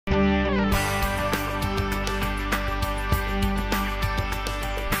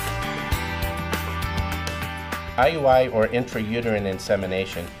IUI, or intrauterine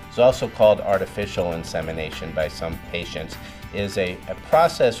insemination, is also called artificial insemination by some patients, is a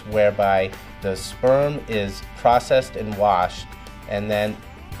process whereby the sperm is processed and washed and then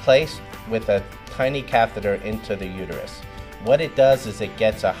placed with a tiny catheter into the uterus. What it does is it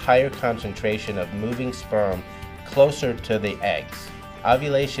gets a higher concentration of moving sperm closer to the eggs.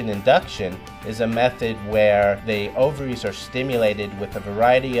 Ovulation induction is a method where the ovaries are stimulated with a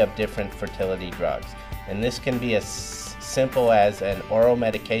variety of different fertility drugs. And this can be as simple as an oral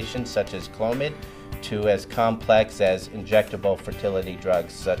medication such as Clomid to as complex as injectable fertility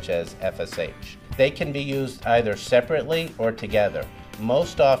drugs such as FSH. They can be used either separately or together.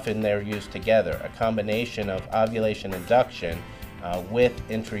 Most often they're used together, a combination of ovulation induction with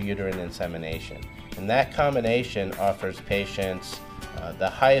intrauterine insemination. And that combination offers patients the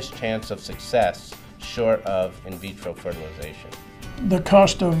highest chance of success short of in vitro fertilization. The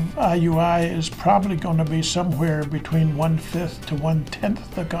cost of IUI is probably going to be somewhere between 1/5 to 1/10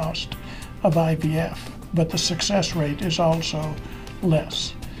 the cost of IVF, but the success rate is also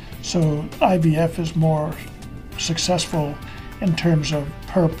less. So IVF is more successful in terms of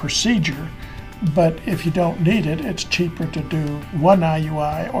per procedure, but if you don't need it, it's cheaper to do one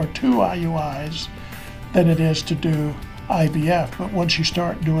IUI or two IUIs than it is to do IVF. But once you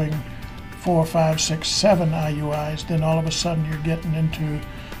start doing 4, 5, 6, 7 IUIs, then all of a sudden you're getting into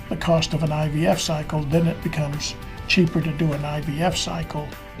the cost of an IVF cycle. Then it becomes cheaper to do an IVF cycle.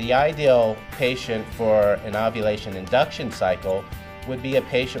 The ideal patient for an ovulation induction cycle would be a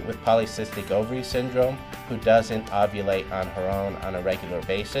patient with polycystic ovary syndrome who doesn't ovulate on her own on a regular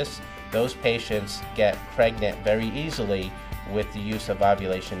basis. Those patients get pregnant very easily with the use of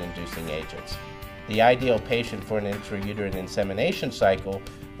ovulation-inducing agents. The ideal patient for an intrauterine insemination cycle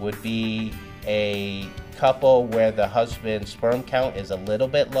would be a couple where the husband's sperm count is a little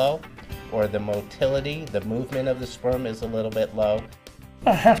bit low, or the motility, the movement of the sperm is a little bit low.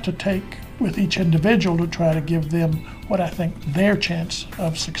 I have to take with each individual to try to give them what I think their chance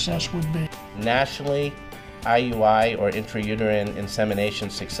of success would be. Nationally, IUI or intrauterine insemination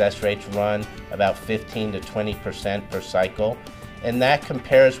success rates run about 15 to 20% per cycle, and that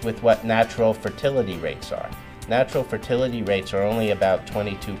compares with what natural fertility rates are. Natural fertility rates are only about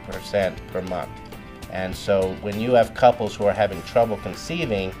 22% per month. And so when you have couples who are having trouble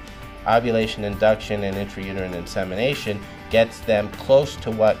conceiving, ovulation induction and intrauterine insemination gets them close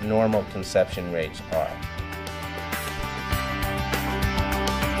to what normal conception rates are.